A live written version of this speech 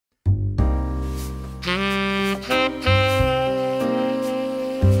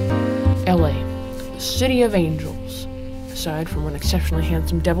City of Angels. Aside from an exceptionally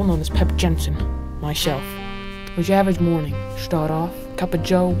handsome devil known as Jenson, myself. It was your average morning. Start off, cup of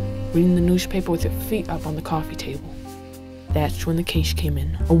joe, reading the newspaper with your feet up on the coffee table. That's when the case came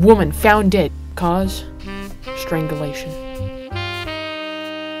in. A woman found dead. Cause? Strangulation.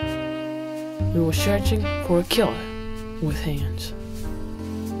 We were searching for a killer with hands.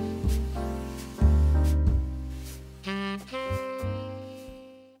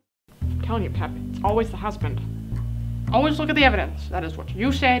 I'm telling you, Pep, it's always the husband. Always look at the evidence. That is what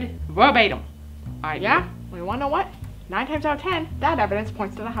you said, verbatim. Yeah? Well, you wanna know what? 9 times out of 10, that evidence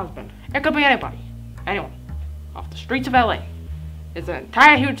points to the husband. It could be anybody. Anyone. Off the streets of LA. It's an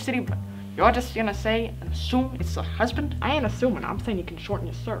entire huge city, but you're just gonna say and assume it's the husband? I ain't assuming. I'm saying you can shorten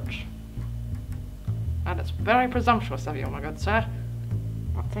your search. That is very presumptuous of you, my good sir.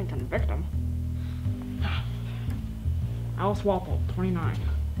 Not saying convict him. Alice Walpole, 29.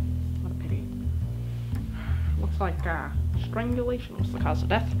 What a pity. Looks like strangulation was the cause of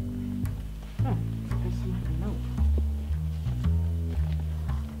death. Oh, there's some note.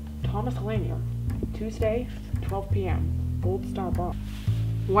 Thomas Lanier, Tuesday, 12 p.m. Gold Star Bar.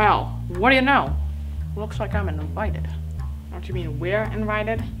 Well, what do you know? Looks like I'm invited. Don't you mean we're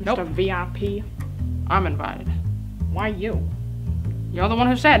invited? Nope. Mr. VIP? I'm invited. Why you? You're the one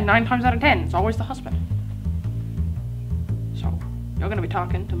who said 9 times out of 10, it's always the husband. So, you're gonna be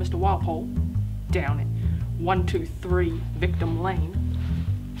talking to Mr. Walpole down at 123 Victim Lane.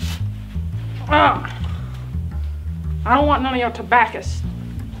 I don't want none of your tobacco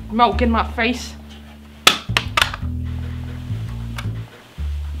smoke in my face.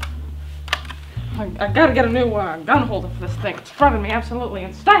 I gotta get a new gun holder for this thing. It's driving me absolutely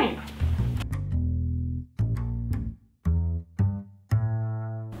insane.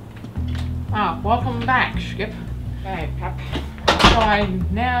 Welcome back, Skip. Hey, Pep. So I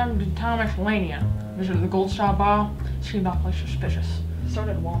nabbed Thomas Lanier. Visited the Gold Star Bar. Seemed awfully suspicious. So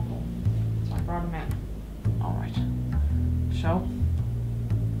did Walpole. So I brought him in. Alright. So,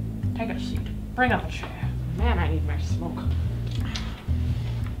 take a seat. Bring up a chair. Man, I need my smoke.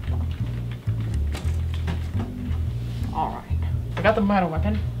 Alright. I got the murder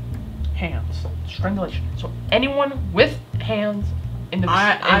weapon. Hands. Strangulation. So anyone with hands in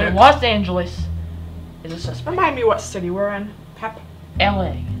Los Angeles is a suspect. Remind me what city we're in, Pep.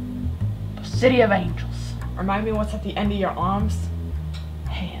 LA. The City of Angels. Remind me what's at the end of your arms.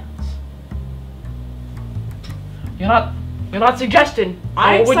 Hands. You're not suggesting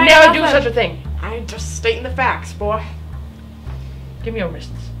I would never do such a thing. I'm just stating the facts, boy. Give me your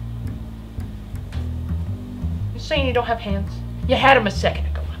wrists. You're saying you don't have hands? You had them a second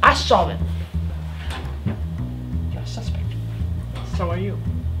ago. I saw them. You're a suspect. So are you.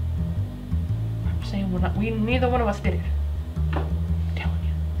 I'm saying neither one of us did it. I'm telling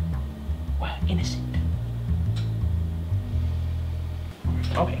you. We're innocent.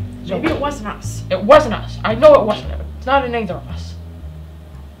 Okay. So maybe it wasn't us. It wasn't us. I know it wasn't. It's not in either of us.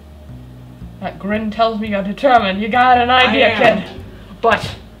 That grin tells me you're determined. You got an idea, kid.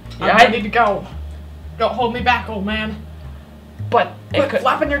 But I'm ready to go. Don't hold me back, old man. But quit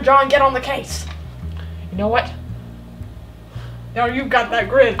flapping your jaw and get on the case. You know what? Now you've got that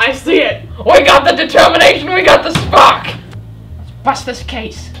grin. I see it. We got the determination. We got the spark. Let's bust this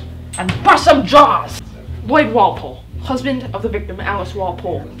case and bust some jaws. Lloyd Walpole, husband of the victim, Alice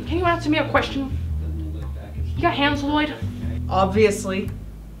Walpole. Can you answer me a question? You got hands, Lloyd? Obviously.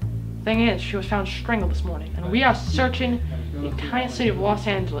 Thing is, she was found strangled this morning, and we are searching the entire city of Los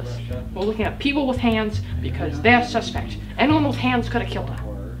Angeles. We're looking at people with hands because they're suspect. Anyone with hands could have killed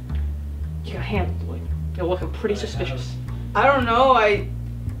her. You got hands, Lloyd. You're looking pretty suspicious. I don't know, I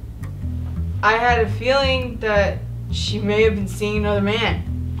had a feeling that she may have been seeing another man.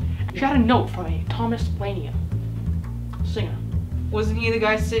 She had a note from a Thomas Lanier, singer. Wasn't he the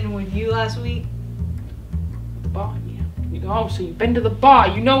guy sitting with you last week? The bar, yeah. Oh, so you've been to the bar,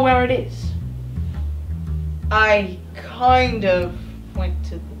 you know where it is. I kind of went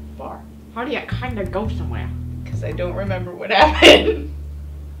to the bar. How do you kind of go somewhere? Because I don't remember what happened.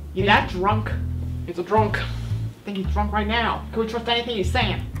 You that drunk? He's a drunk. I think he's drunk right now. Can we trust anything he's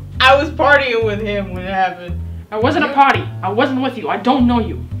saying? I was partying with him when it happened. I wasn't a party. I wasn't with you. I don't know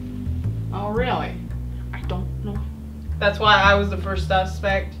you. Oh, really? I don't know. That's why I was the first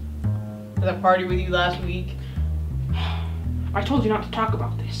suspect for that party with you last week. I told you not to talk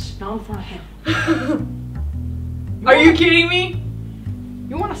about this. Now in front of him. Are you kidding me?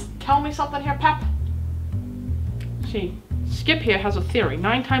 You want to tell me something here, Pep? See, Skip here has a theory.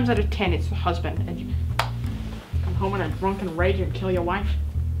 9 times out of 10, it's the husband. And you come home in a drunken rage and kill your wife.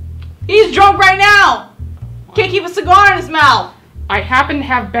 He's drunk right now! Can't keep a cigar in his mouth! I happen to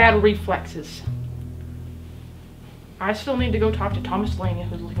have bad reflexes. I still need to go talk to Thomas Laney,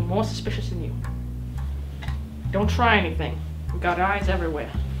 who's looking more suspicious than you. Don't try anything. We got eyes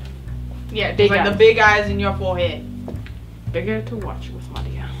everywhere. Yeah, big like eyes. The big eyes in your forehead. Bigger to watch with, my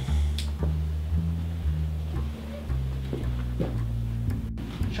dear.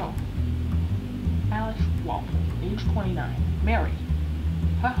 So, Alice Walton, age 29, married.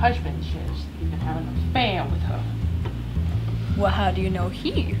 Her husband says he's been having an affair with her. Well, how do you know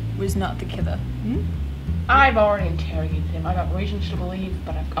he was not the killer? Hmm? I've already interrogated him. I got reasons to believe,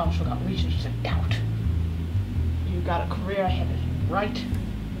 but I've also got reasons to doubt. You got a career ahead of you, right?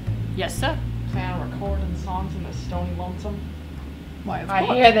 Yes, sir. Plan on recording songs in the Stony Lonesome? Why, of course.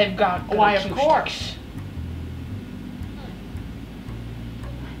 I hear they've got why, of course.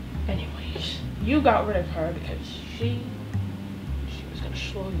 Anyways, you got rid of her because she was gonna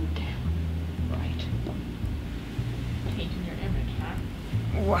slow you down, right? Taking your image, huh?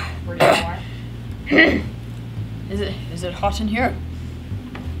 What? Where you are? Is it hot in here?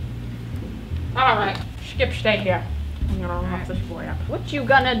 Alright, Skip, stay here. I'm gonna lock this boy up. What you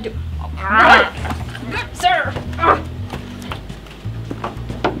gonna do? Sir!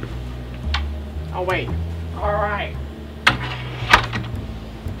 Oh, wait. Alright.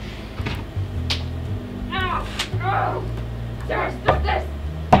 Oh! Sarah, stop this!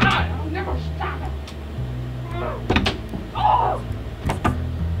 God, I'll never stop it! Oh!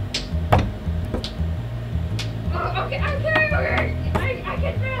 Okay. I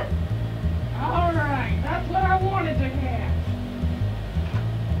get this! Alright, that's what I wanted to hear.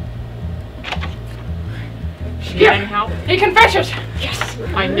 Need any help? He confesses! Yes,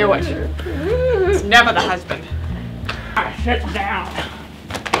 I knew it. It's never the husband. Sit down.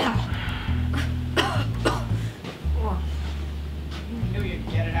 I knew you'd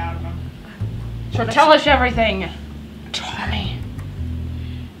get it out of him. So tell us everything, Tommy.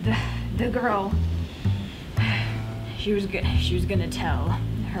 The girl. She was gonna tell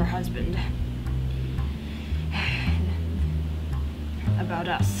her husband about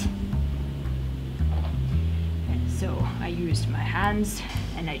us. So I used my hands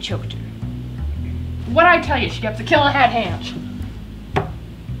and I choked her. What'd I tell you? Skip, the killer had hands.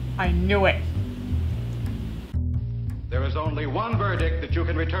 I knew it. There is only one verdict that you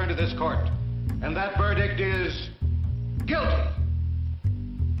can return to this court, and that verdict is guilty.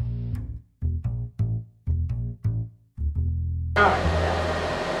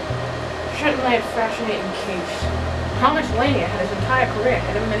 Certainly a fascinating case. Thomas Laney had his entire career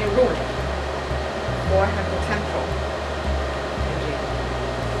ahead of him and he ruined it. Boy had potential.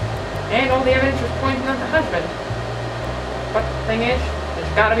 And all the evidence was pointing at the husband. But the thing is,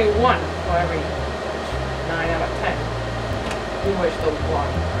 there's gotta be one for every 9 out of 10. Who was the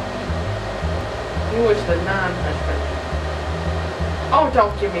one? Who was the non-husband? Oh,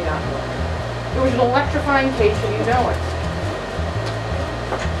 don't give me that look. It was an electrifying case and you know it.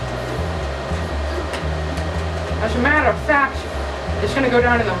 As a matter of fact, it's going to go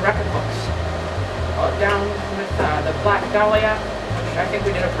down in the record books. Down with the Black Dahlia, which I think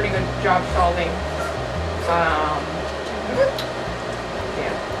we did a pretty good job solving.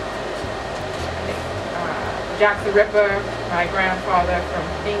 Yeah. Jack the Ripper, my grandfather from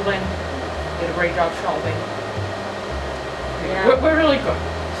England, did a great job solving. Yeah. We're really good.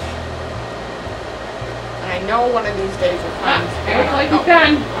 I know one of these days we'll find. Looks like you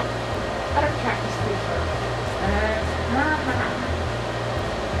can. Better check this thing first.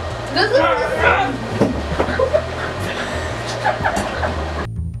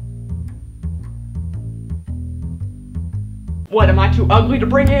 What, am I too ugly to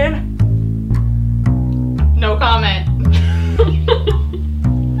bring in? No comment.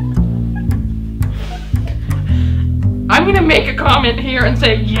 I'm gonna make a comment here and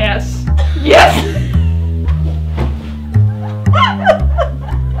say yes. Yes!